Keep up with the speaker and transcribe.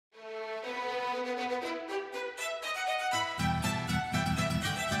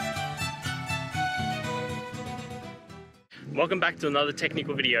Welcome back to another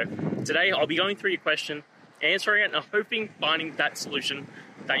technical video. Today I'll be going through your question, answering it, and hoping finding that solution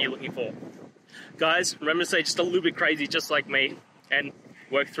that you're looking for. Guys, remember to stay just a little bit crazy just like me and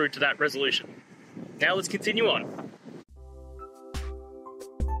work through to that resolution. Now let's continue on.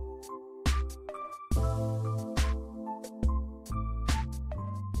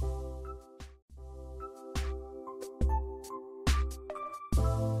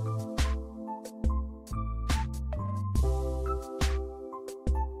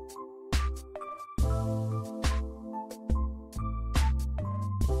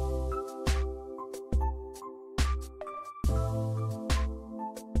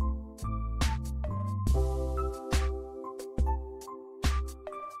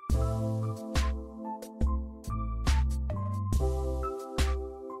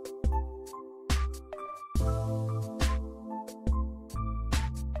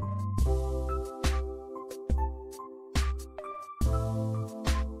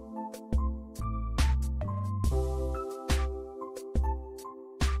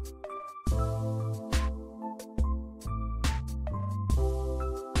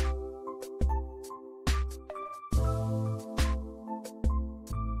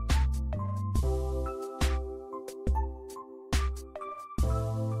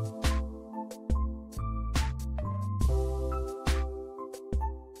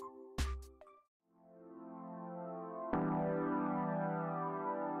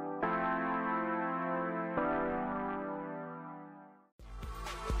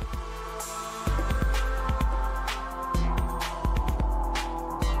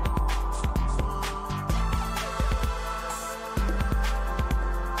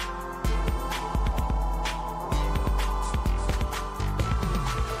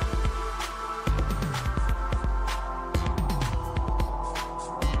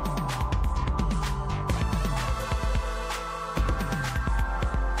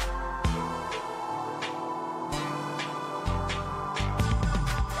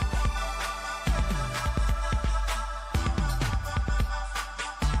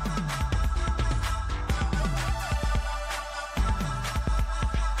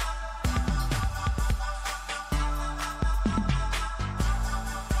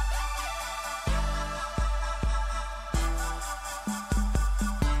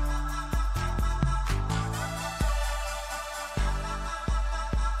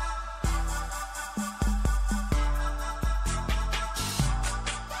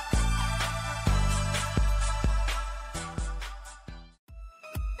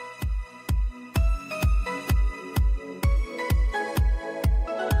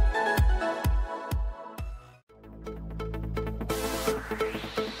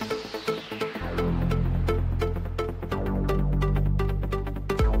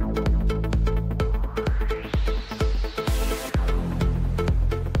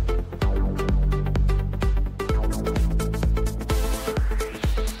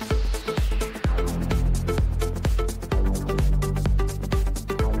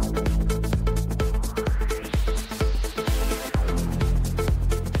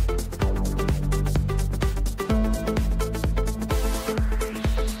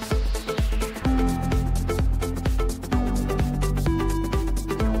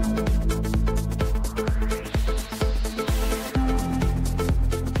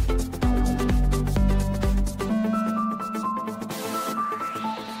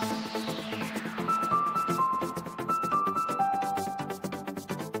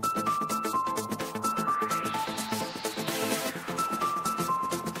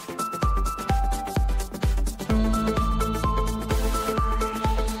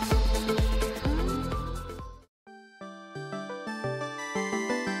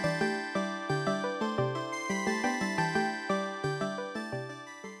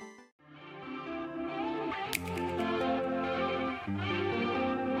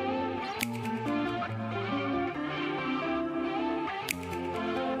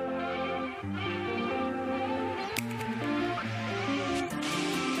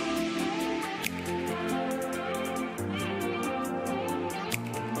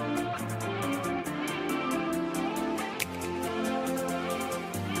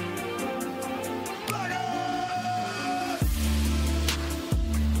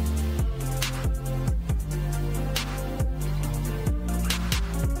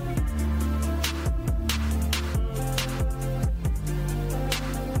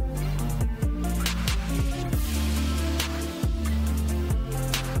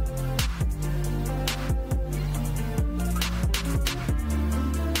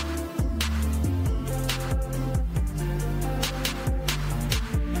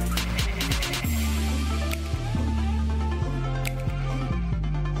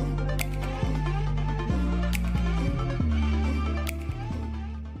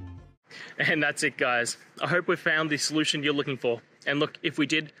 And that's it, guys. I hope we found the solution you're looking for. And look, if we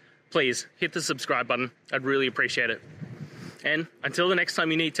did, please hit the subscribe button. I'd really appreciate it. And until the next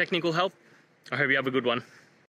time you need technical help, I hope you have a good one.